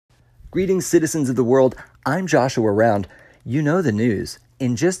Greetings, citizens of the world. I'm Joshua Round. You know the news.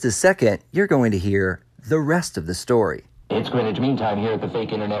 In just a second, you're going to hear the rest of the story. It's Greenwich Mean Time here at the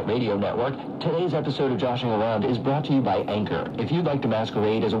Fake Internet Radio Network. Today's episode of Joshing Around is brought to you by Anchor. If you'd like to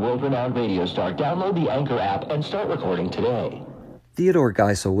masquerade as a world-renowned radio star, download the Anchor app and start recording today. Theodore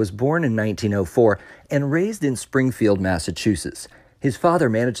Geisel was born in 1904 and raised in Springfield, Massachusetts. His father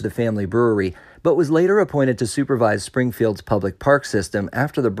managed the family brewery, but was later appointed to supervise Springfield's public park system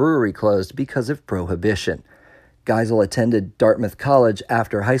after the brewery closed because of prohibition. Geisel attended Dartmouth College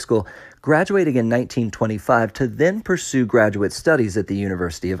after high school, graduating in 1925 to then pursue graduate studies at the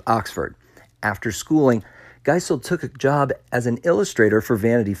University of Oxford. After schooling, Geisel took a job as an illustrator for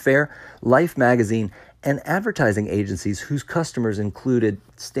Vanity Fair, Life magazine, and advertising agencies whose customers included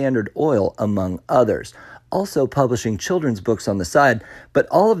Standard Oil, among others, also publishing children's books on the side, but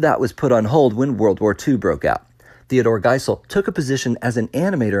all of that was put on hold when World War II broke out. Theodore Geisel took a position as an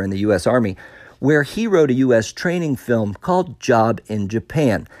animator in the U.S. Army, where he wrote a U.S. training film called Job in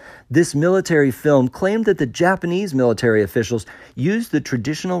Japan. This military film claimed that the Japanese military officials used the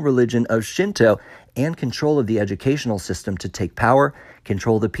traditional religion of Shinto and control of the educational system to take power,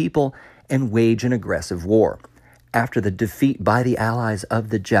 control the people, and wage an aggressive war. After the defeat by the allies of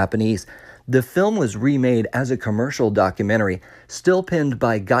the Japanese, the film was remade as a commercial documentary, still penned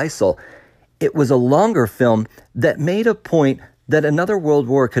by Geisel. It was a longer film that made a point that another world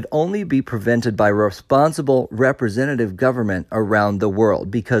war could only be prevented by responsible representative government around the world,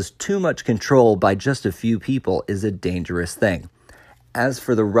 because too much control by just a few people is a dangerous thing. As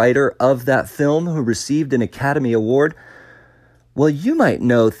for the writer of that film who received an Academy Award, well, you might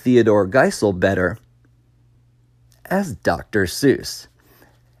know Theodore Geisel better as Dr. Seuss.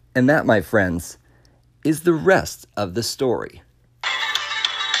 And that, my friends, is the rest of the story.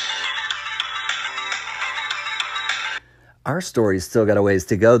 Our story's still got a ways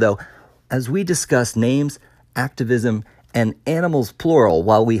to go, though, as we discuss names, activism, and animals plural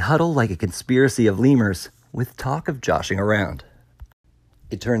while we huddle like a conspiracy of lemurs with talk of joshing around.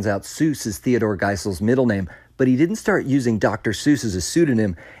 It turns out Seuss is Theodore Geisel's middle name, but he didn't start using Dr. Seuss as a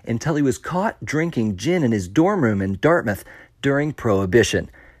pseudonym until he was caught drinking gin in his dorm room in Dartmouth during Prohibition.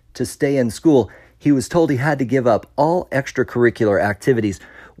 To stay in school, he was told he had to give up all extracurricular activities,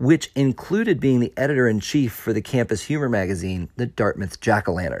 which included being the editor-in-chief for the campus humor magazine, the Dartmouth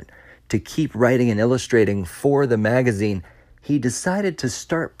Jack-O-Lantern. To keep writing and illustrating for the magazine, he decided to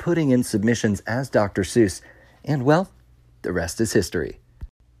start putting in submissions as Dr. Seuss, and well, the rest is history.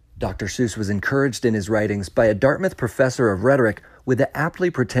 Dr. Seuss was encouraged in his writings by a Dartmouth professor of rhetoric with the aptly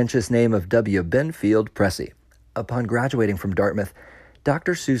pretentious name of W. Benfield Pressey. Upon graduating from Dartmouth,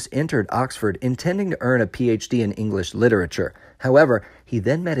 Dr. Seuss entered Oxford intending to earn a PhD in English literature. However, he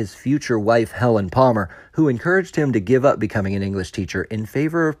then met his future wife, Helen Palmer, who encouraged him to give up becoming an English teacher in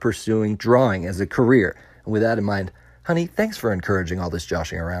favor of pursuing drawing as a career. And with that in mind, honey, thanks for encouraging all this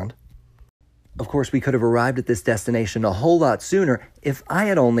joshing around. Of course, we could have arrived at this destination a whole lot sooner if I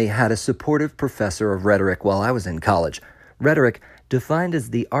had only had a supportive professor of rhetoric while I was in college. Rhetoric, defined as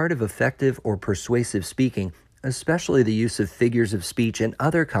the art of effective or persuasive speaking, especially the use of figures of speech and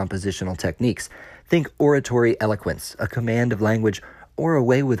other compositional techniques. Think oratory eloquence, a command of language, or a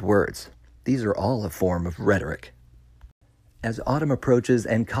way with words. These are all a form of rhetoric. As autumn approaches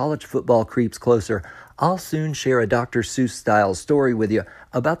and college football creeps closer, I'll soon share a Dr. Seuss-style story with you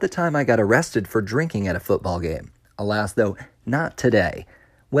about the time I got arrested for drinking at a football game. Alas, though, not today.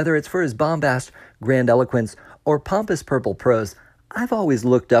 Whether it's for his bombast, grand eloquence, or pompous purple prose, I've always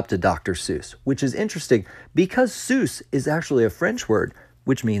looked up to Dr. Seuss, which is interesting because Seuss is actually a French word,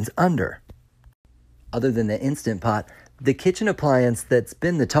 which means under. Other than the Instant Pot, the kitchen appliance that's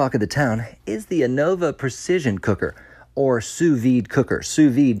been the talk of the town is the Anova Precision Cooker, or sous vide cooker.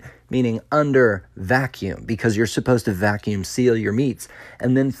 Sous vide meaning under vacuum, because you're supposed to vacuum seal your meats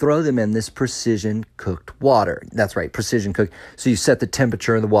and then throw them in this precision cooked water. That's right, precision cooked. So you set the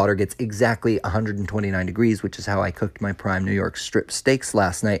temperature and the water gets exactly 129 degrees, which is how I cooked my prime New York strip steaks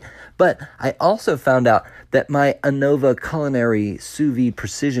last night. But I also found out that my Anova Culinary Sous Vide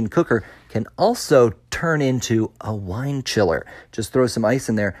Precision Cooker can also turn into a wine chiller. Just throw some ice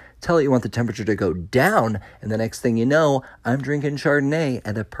in there, tell it you want the temperature to go down, and the next thing you know, I'm drinking Chardonnay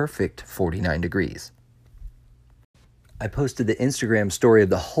at a perfect 49 degrees. I posted the Instagram story of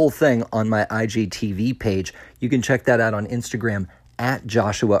the whole thing on my IGTV page. You can check that out on Instagram at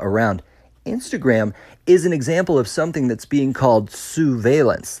Joshua Around. Instagram is an example of something that's being called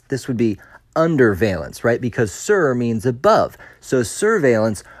surveillance. This would be underveillance, right? Because sur means above. So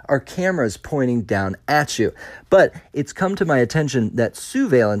surveillance are cameras pointing down at you. But it's come to my attention that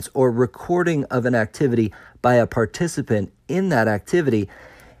surveillance, or recording of an activity by a participant in that activity,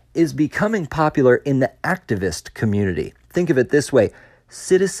 is becoming popular in the activist community. Think of it this way: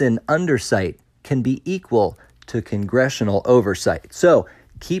 citizen undersight can be equal to congressional oversight. So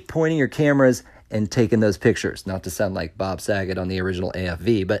keep pointing your cameras and taking those pictures. Not to sound like Bob Saget on the original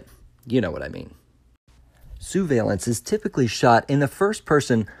AFV, but you know what I mean. Surveillance is typically shot in the first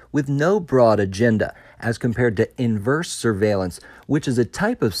person with no broad agenda, as compared to inverse surveillance, which is a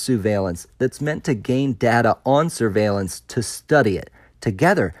type of surveillance that's meant to gain data on surveillance to study it.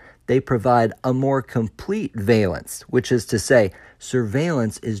 Together, they provide a more complete valence, which is to say,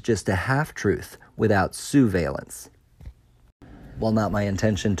 surveillance is just a half-truth without surveillance. While not my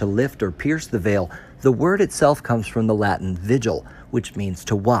intention to lift or pierce the veil, the word itself comes from the Latin vigil, which means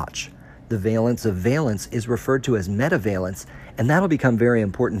to watch. The valence of valence is referred to as metavalence, and that'll become very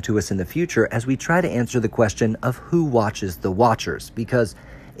important to us in the future as we try to answer the question of who watches the watchers, because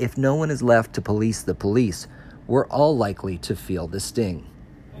if no one is left to police the police, we're all likely to feel the sting.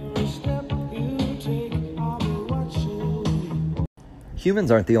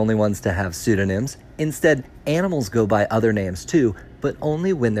 Humans aren't the only ones to have pseudonyms. Instead, animals go by other names too, but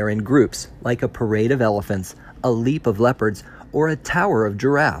only when they're in groups, like a parade of elephants, a leap of leopards, or a tower of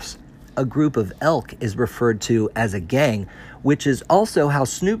giraffes. A group of elk is referred to as a gang, which is also how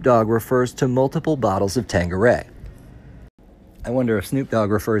Snoop Dogg refers to multiple bottles of Tanqueray. I wonder if Snoop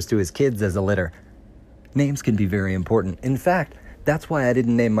Dogg refers to his kids as a litter. Names can be very important. In fact, that's why I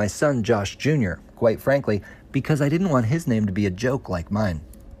didn't name my son Josh Jr., quite frankly, because I didn't want his name to be a joke like mine.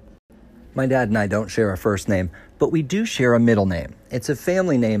 My dad and I don't share a first name, but we do share a middle name. It's a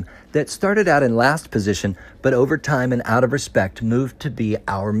family name that started out in last position, but over time and out of respect moved to be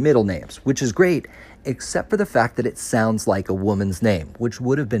our middle names, which is great, except for the fact that it sounds like a woman's name, which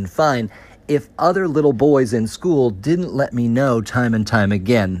would have been fine if other little boys in school didn't let me know time and time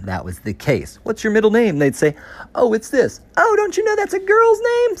again that was the case. What's your middle name? They'd say, oh, it's this. Oh, don't you know that's a girl's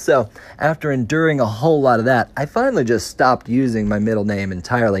name? So after enduring a whole lot of that, I finally just stopped using my middle name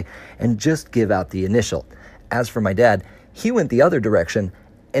entirely and just give out the initial. As for my dad, he went the other direction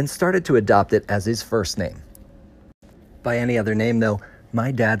and started to adopt it as his first name. By any other name, though,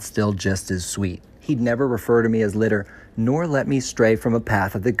 my dad's still just as sweet. He'd never refer to me as litter, nor let me stray from a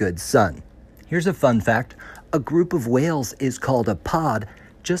path of the good son. Here's a fun fact. A group of whales is called a pod,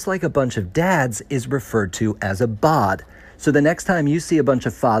 just like a bunch of dads is referred to as a bod. So the next time you see a bunch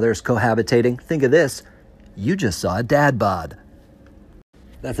of fathers cohabitating, think of this. You just saw a dad bod.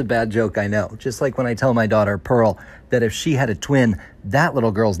 That's a bad joke, I know. Just like when I tell my daughter, Pearl, that if she had a twin, that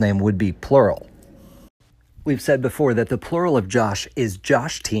little girl's name would be plural. We've said before that the plural of Josh is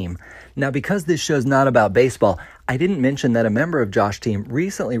Josh Team. Now, because this show's not about baseball, I didn't mention that a member of Josh Team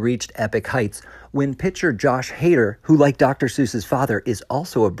recently reached epic heights when pitcher Josh Hader, who like Dr. Seuss's father is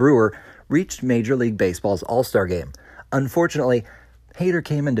also a Brewer, reached Major League Baseball's All-Star Game. Unfortunately, Hader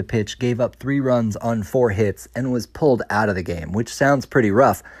came in to pitch, gave up 3 runs on 4 hits, and was pulled out of the game, which sounds pretty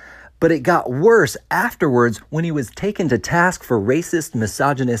rough. But it got worse afterwards when he was taken to task for racist,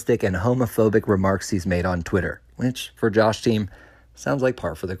 misogynistic, and homophobic remarks he's made on Twitter, which, for Josh Team, sounds like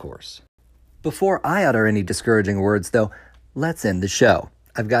par for the course. Before I utter any discouraging words, though, let's end the show.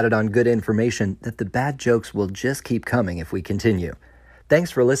 I've got it on good information that the bad jokes will just keep coming if we continue. Thanks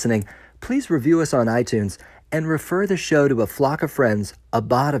for listening. Please review us on iTunes and refer the show to a flock of friends, a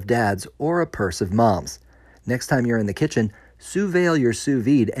bod of dads, or a purse of moms. Next time you're in the kitchen, surveil your sous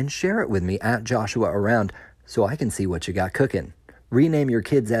vide and share it with me at Joshua Around so I can see what you got cooking. Rename your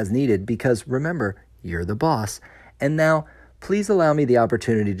kids as needed because, remember, you're the boss. And now, please allow me the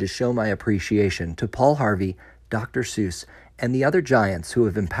opportunity to show my appreciation to Paul Harvey, Dr. Seuss, and the other giants who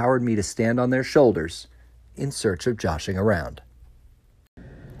have empowered me to stand on their shoulders in search of joshing around.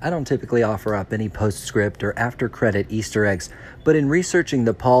 I don't typically offer up any postscript or after-credit Easter eggs, but in researching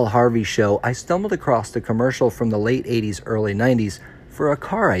the Paul Harvey Show, I stumbled across a commercial from the late 80s, early 90s for a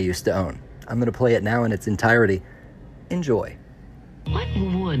car I used to own. I'm going to play it now in its entirety. Enjoy. What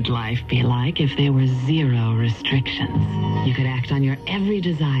would life be like if there were 0 restrictions? You could act on your every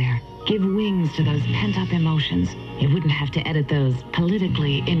desire, give wings to those pent-up emotions. You wouldn't have to edit those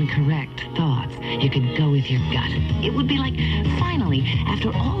politically incorrect thoughts. You could go with your gut. It would be like, finally,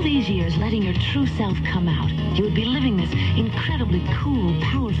 after all these years, letting your true self come out. You would be living this incredibly cool,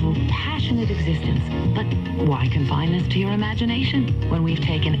 powerful, passionate existence. But why confine this to your imagination when we've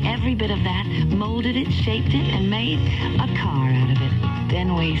taken every bit of that, molded it, shaped it, and made a car out of it?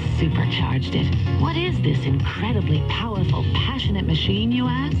 Then we supercharged it. What is this incredibly powerful, passionate machine, you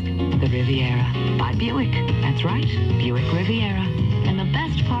ask? The Riviera by Buick. That's right, Buick Riviera. And the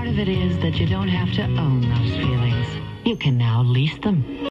best part of it is that you don't have to own those feelings. You can now lease them.